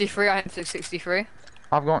got 63, I have 63.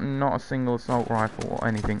 I've got not a single assault rifle or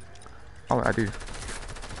anything. Oh, I do.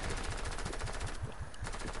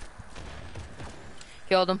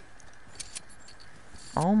 Killed him.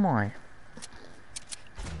 Oh my.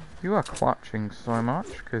 You are clutching so much,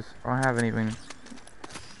 because I haven't even...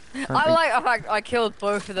 I like the fact I killed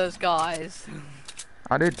both of those guys.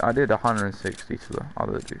 I did 160 to the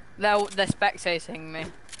other two. They're spectating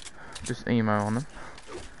me. Just emo on them.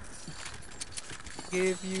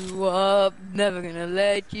 Give you up, never gonna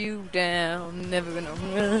let you down, never gonna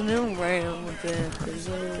run around with them to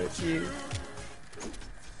desert you.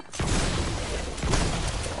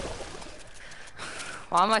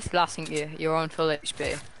 Why am I slashing you? You're on full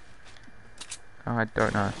HP. I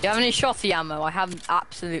don't know. Do you have any shotty ammo? I have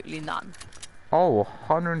absolutely none. Oh,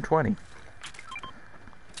 120.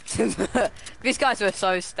 These guys were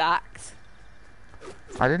so stacked.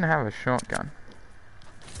 I didn't have a shotgun.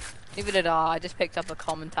 Neither did I just picked up a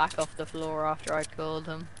common tack off the floor after I killed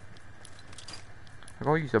him. I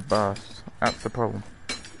gotta use a burst. That's the problem.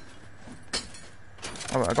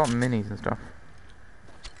 Oh, I got minis and stuff.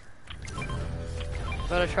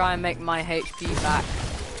 Gotta try and make my HP back.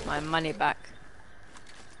 My money back.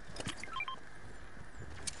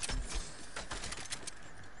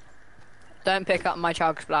 Don't pick up my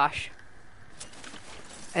chug splash.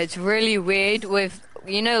 It's really weird with,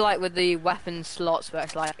 you know, like with the weapon slots where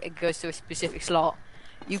it's like it goes to a specific slot.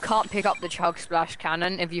 You can't pick up the chug splash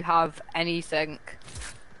cannon if you have anything.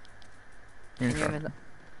 Interesting.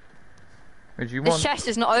 Would you This want? chest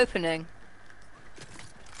is not opening.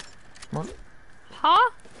 What?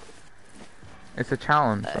 Huh? It's a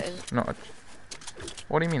challenge. That's not a...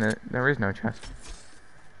 What do you mean? There is no chest.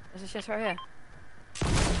 There's a chest right here.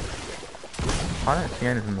 I don't see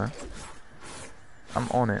anything there. I'm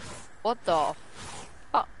on it. What the?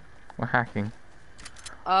 Oh. We're hacking.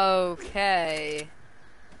 Okay.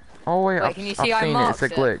 Oh wait, I've can you seen see I it. It's marked a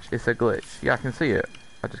it? glitch. It's a glitch. Yeah, I can see it.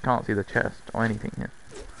 I just can't see the chest or anything here.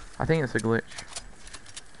 I think it's a glitch.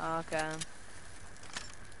 Okay.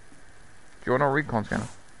 Do you want a recon scanner?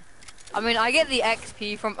 I mean, I get the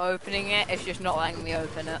XP from opening it. It's just not letting me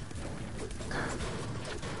open it.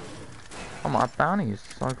 Oh, my bounty is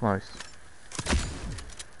so close.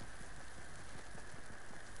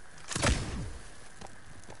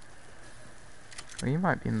 Well, you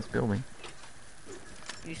might be in this building.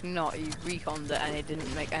 It's not. You reconned it and it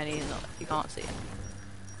didn't make any. You can't see it.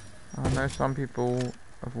 I know some people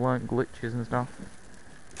have learnt glitches and stuff.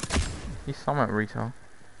 He's somewhat retail.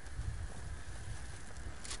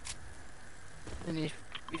 And he's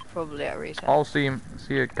probably at retail. I'll see him.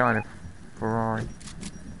 See a guy in a Ferrari.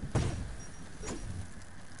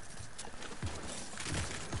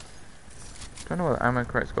 Don't know what the ammo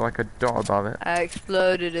crate's got, like a dot above it. I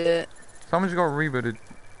exploded it. Someone's got rebooted.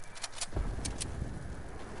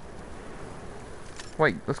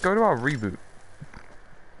 Wait, let's go to our reboot.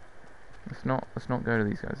 Let's not go to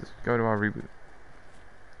these guys. Let's go to our reboot.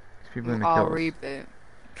 These people are gonna kill Our us. reboot.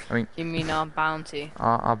 I mean, You mean our bounty?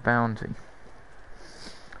 our bounty.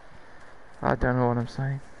 I don't know what I'm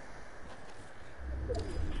saying.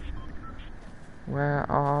 Where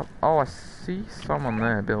are... Oh, I see someone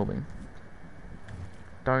there building.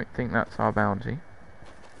 Don't think that's our bounty.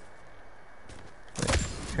 Wait,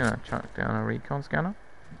 just gonna chuck down a recon scanner.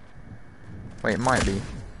 Wait, it might be.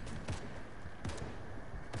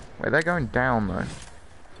 Wait, they're going down though.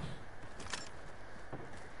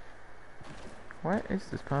 Where is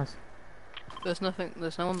this person? There's nothing.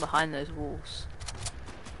 There's no one behind those walls.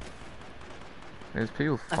 There's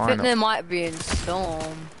people I flying think up. they might be in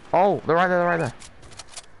storm. Oh, they're right there, they're right there.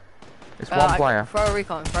 It's one player. Throw a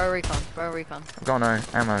recon. Throw a recon. Throw a recon. I've got no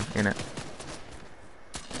ammo in it.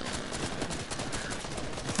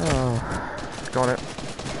 Oh, got it.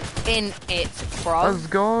 In it, bro. Let's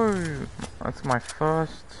go! That's my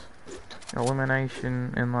first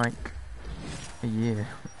elimination in like a year.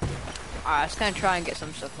 Alright, let's go try and get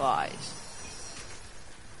some supplies.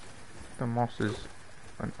 The Moss is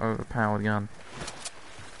an overpowered gun.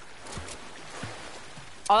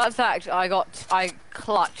 Oh, that's actually, I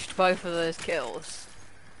clutched both of those kills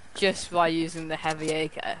just by using the heavy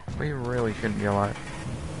AK. We really shouldn't be alive.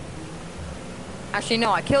 Actually,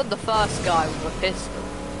 no, I killed the first guy with a pistol.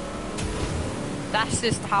 That's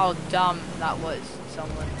just how dumb that was,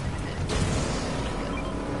 someone.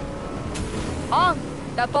 Oh,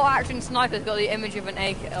 that bolt action sniper's got the image of an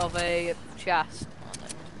AK of a chest on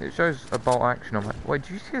it. It shows a bolt action on it. Wait,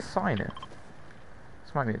 do you see a sign here?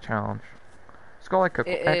 This might be a challenge. It's got like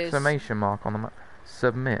a exclamation mark on the map.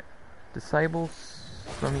 Submit. Disable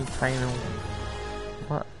simultaneous.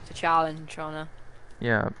 What? It's a challenge on it.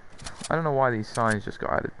 Yeah. I don't know why these signs just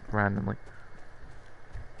got added randomly.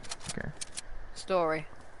 Okay. Story.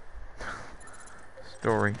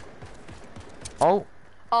 Story. Oh!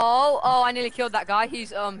 Oh, I nearly killed that guy. He's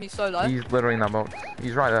solo. He's literally in that box.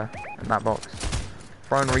 He's right there. In that box.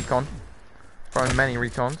 Throwing recon. Throwing many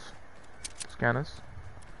recons. Scanners.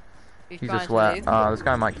 He's trying just to wet. leave. This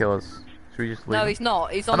guy might kill us. Should we just leave? No, him? he's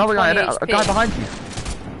not. He's on Another guy, 20 a guy HP. behind you.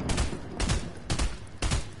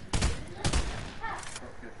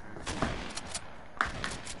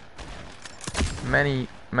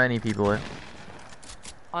 Many people here.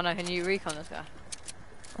 Oh no, can you recon this guy?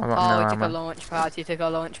 I've got Oh, no he took a ammo. launch pad. He took a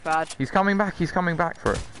launch pad. He's coming back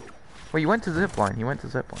for it. Wait, he went to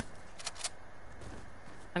zipline.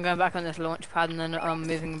 I'm going back on this launch pad and then I'm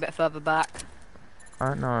moving a bit further back. I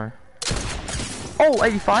don't know. Oh,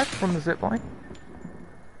 85 from the zipline.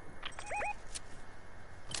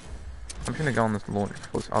 I'm just gonna go on this launch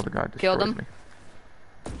before this other guy destroys Killed him. me.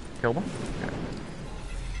 Killed him? Okay.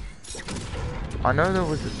 I know there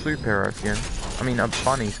was a superhero skin. I mean, a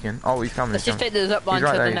bunny skin. Oh, he's coming. Let's he's just coming. take the zip line He's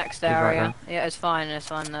right to there, the next he's right area. Yeah, it's fine.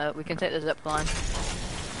 We can take the zip line.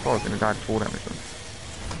 Oh, I was gonna die to fall damage then.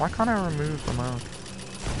 Why can't I remove the mount?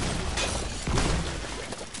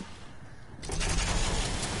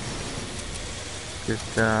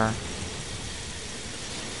 Is the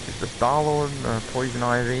Star-Lord Poison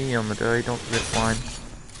Ivy on the Dirty Dog zip line?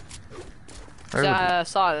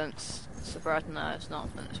 Silence. It's the breath. No, it's not.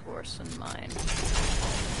 And it's worse than mine.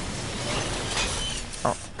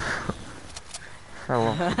 Oh. Fell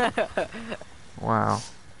off. Wow.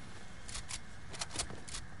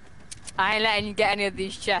 I ain't letting you get any of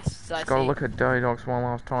these chests, Just gotta look at Dirty Dogs one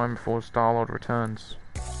last time before Star-Lord returns.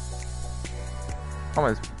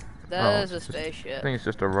 Oh, there's a spaceship. I think it's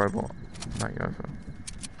just a robot. That goes for.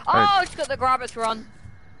 Oh, it's got the Gravitron.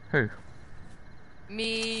 Who?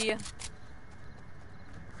 Me.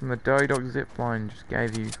 From the Dirty Dog zipline just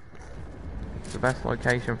gave you the best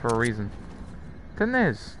location for a reason. Then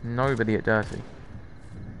there's nobody at Dirty.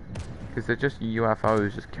 Because they're just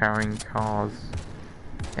UFOs just carrying cars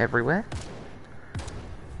everywhere.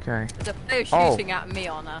 Okay. There's a player shooting at me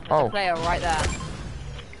on her. There's a player right there.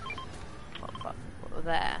 What the fuck?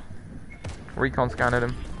 There. Recon scanned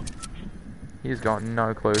him. He's got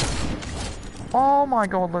no clue. Oh my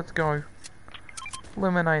god, let's go.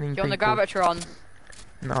 Eliminating people. Do you want the Gravitron?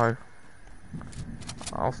 No.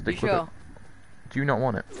 I'll stick with it. Do you not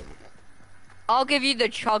want it? I'll give you the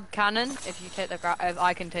chug cannon if you take the if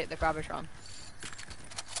I can take the Gravitron.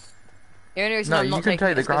 The only reason I'm not taking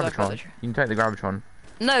it is because I've got the... You can take the Gravitron.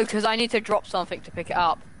 No, because I need to drop something to pick it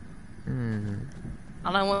up. Hmm.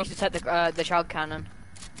 And I want you to take the chug cannon.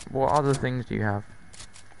 What other things do you have?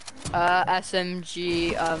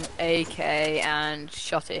 SMG, AK, and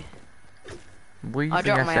shotty. I'll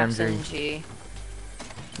drop my SMG. SMG.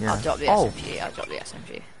 Yeah. I'll drop the SMG. I'll drop the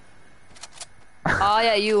SMG. Oh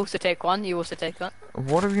yeah, you also take one. You also take one.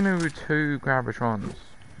 What are we gonna do with 2 Gravitrons?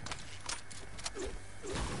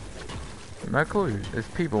 No clue. There's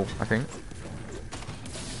people, I think.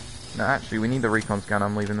 No, actually, we need the recon scan.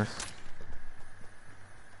 I'm leaving this.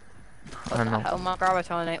 I don't know. Hell, my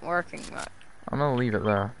Gravitron ain't working right. I'm gonna leave it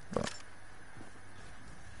there, but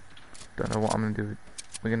don't know what I'm gonna do.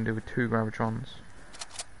 We're gonna do with 2 Gravitrons.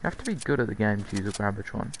 You have to be good at the game to use a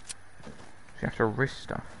Gravitron. You have to risk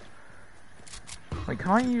stuff. Like,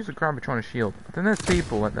 can't you use a Gravitron as shield? I think there's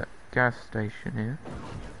people at that gas station here.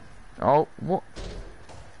 Oh, what?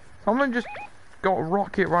 Someone just got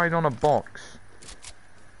rocket right on a box.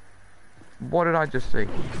 What did I just see?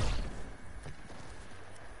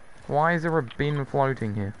 Why is there a bin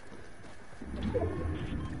floating here?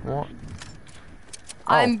 What?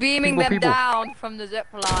 I'm beaming them down from the zip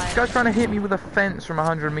line. This guy's trying to hit me with a fence from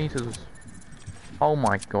 100 meters. Oh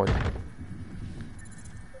my god.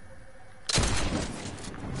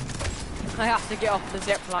 I have to get off the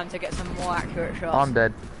zip line to get some more accurate shots. I'm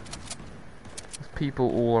dead. There's people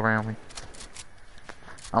all around me.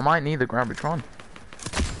 I might need the Gravitron.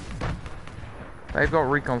 They've got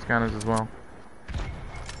recon scanners as well.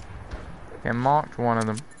 Okay, marked one of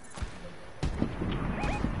them.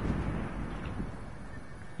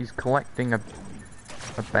 He's collecting a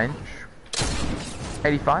bench.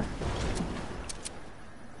 85.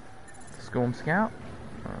 Storm Scout.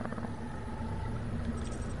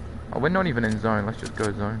 Oh, we're not even in zone. Let's just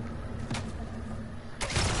go zone.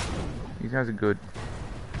 These guys are good.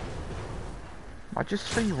 I just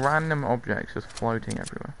see random objects just floating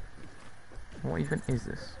everywhere. What even is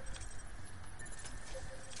this?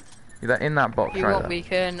 Is that in that box right there? We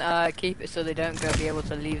can keep it so they don't be able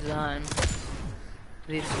to leave zone.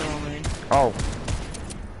 Leave storming. Oh.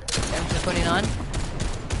 M29.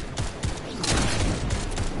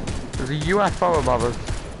 There's a UFO above us.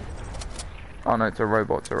 Oh no, it's a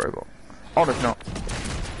robot, it's a robot. Oh, no, it's not.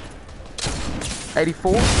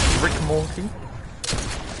 84, Rick Morty.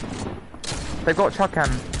 They've got a chug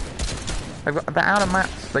cannon. They're out of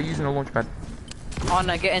mats, they're using a launch pad. Oh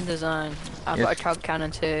no, get into zone. I've got a chug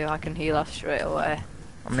cannon too, I can heal us straight away.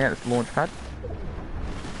 I'm near this launch pad.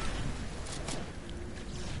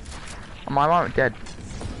 I'm dead.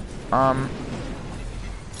 Got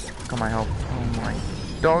my health. Oh my.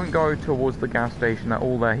 Don't go towards the gas station, they're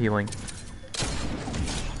all there healing.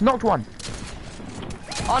 Knocked one!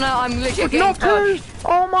 Oh no, I'm literally getting pushed. 2!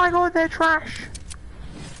 Oh my god, they're trash!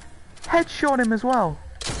 Headshot him as well.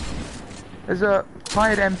 There's a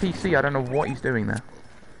hired NPC, I don't know what he's doing there.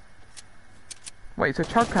 Wait, it's a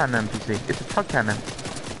chug cannon NPC. It's a chug cannon.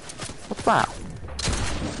 What's that?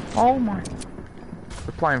 Oh my. There's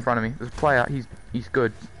a player in front of me. There's a player, he's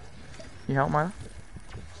good. Can you help, Milo?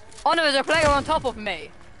 Oh no, there's a player on top of me.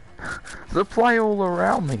 There's a player all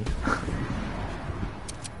around me.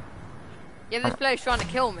 Yeah, this player's trying to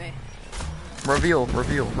kill me. Reveal.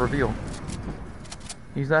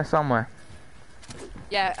 He's there somewhere.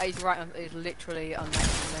 Yeah, he's right. He's literally on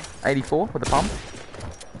next to me. 84 with a pump.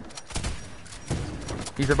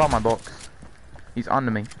 He's above my box. He's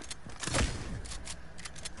under me.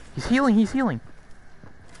 He's healing, he's healing.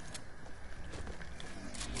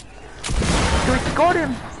 We got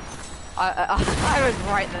him! I was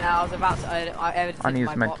right there. I was about to. I need his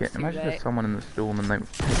medkit. Imagine there's someone in the storm and they.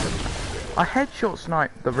 I headshot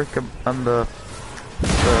sniped the Rick and the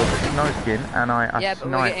snow skin, and I but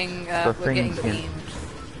sniped the thing skin.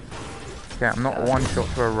 Yeah, I'm not one shot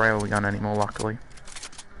to a railgun anymore, luckily.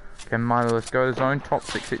 Okay, Milo, let's go to zone.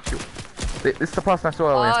 Toxic situation. This is the person I saw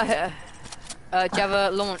earlier. Do you have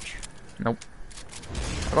a launch? Nope.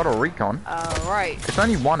 I got a recon. Right. It's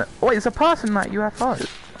only one. Oh, wait, it's a person in that UFO.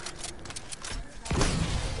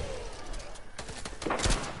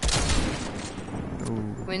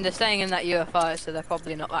 Ooh. I mean, they're staying in that UFO, so they're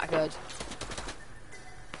probably not that good.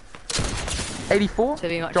 84?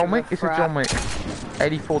 John Wick? It's a John Wick.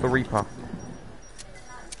 84 the Reaper.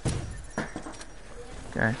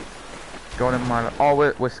 Okay. Got him, Milo. Oh,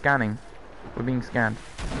 we're scanning. We're being scanned.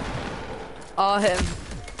 Oh, him.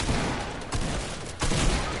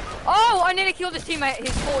 Oh, I nearly killed his teammate.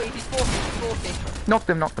 He's 40, he's 40, he's 40. Knocked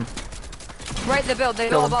him, knocked him. Right, they built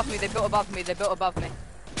above me, they built above me, they built above me.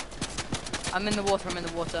 I'm in the water, I'm in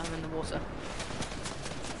the water, I'm in the water.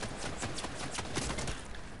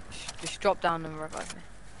 Just drop down and revive me.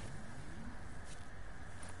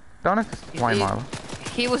 Don't know if it's fly Milo.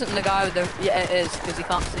 He wasn't the guy with the... Yeah, it is, because he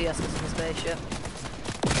can't see us because of the spaceship.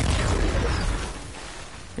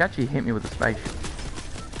 He actually hit me with the spaceship.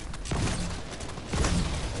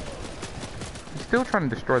 He's still trying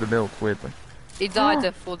to destroy the builds, weirdly. He died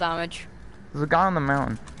to full damage. There's a guy on the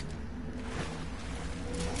mountain.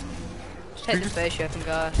 Just take the spaceship and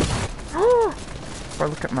go. Bro,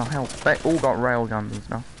 look at my health. They all got railguns and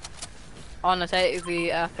stuff. I'm gonna take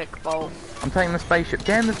the epic bolt. I'm taking the spaceship.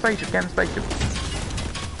 Get in the spaceship, get in the spaceship.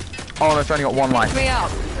 Oh, no, it's only got one life. Me up.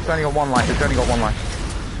 It's only got one life, it's only got one life.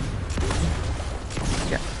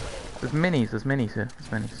 Yeah. There's minis here. There's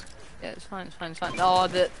minis. Yeah, it's fine, it's fine, it's fine. Oh,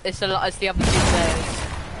 it's the other two players.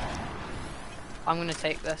 I'm gonna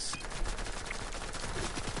take this.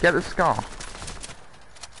 Get the scar.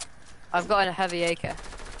 I've got a heavy AK. Yeah,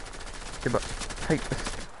 but take this.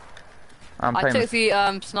 I took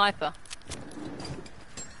the sniper.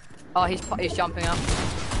 Oh, he's jumping up.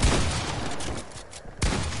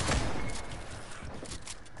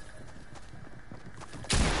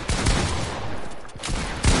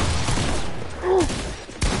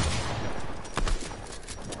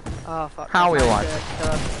 Oh fuck. How are we alive?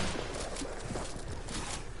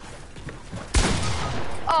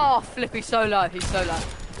 Oh, flip, he's so low, he's so low.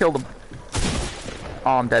 Killed him.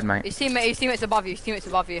 Oh, I'm dead, mate. His teammate's above you, his teammate's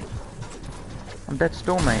above you. I'm dead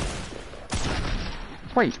still, mate.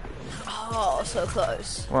 Wait. Oh, so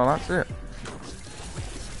close. Well, that's it.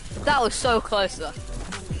 That was so close, though.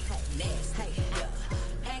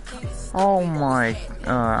 Oh my...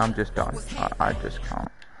 I'm just done. I just can't.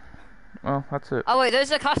 Well, that's it. Oh wait,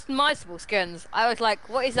 those are customizable skins. I was like,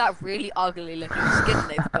 what is that really ugly looking skin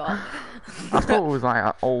they've got? I thought it was like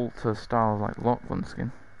an alter style, like Lachlan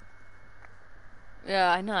skin.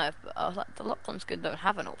 Yeah, I know, but I was like, the Lachlan skin don't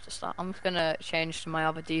have an alter style. I'm just gonna change to my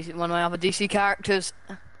other DC, one of my other DC characters.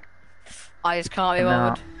 I just can't be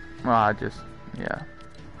bothered. Well, I just, yeah.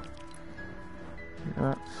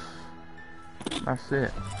 That's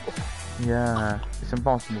it. Yeah, it's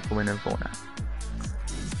impossible to win in Fortnite.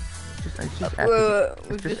 It's just epic.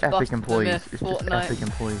 It's just epic employees. It's just epic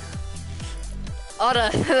employees. Oh,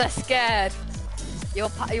 they're scared. Your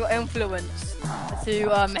influence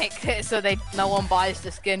to make it so no one buys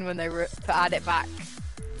the skin when they add it back.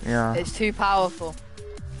 Yeah. It's too powerful.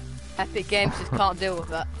 Epic Games just can't deal with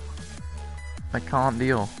that. I can't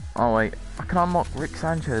deal. Oh wait, I can unlock Rick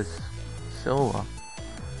Sanchez Silver.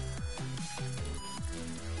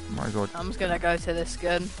 Oh my god. I'm just gonna go to this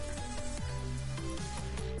skin.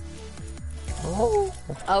 Oh.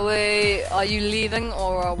 Are you leaving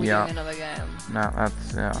or are we doing another game? No,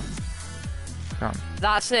 that's done.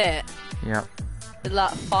 That's it? Yep. It's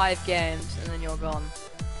like 5 games and then you're gone.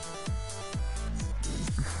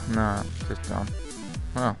 No, just done.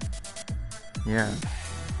 Oh. Yeah.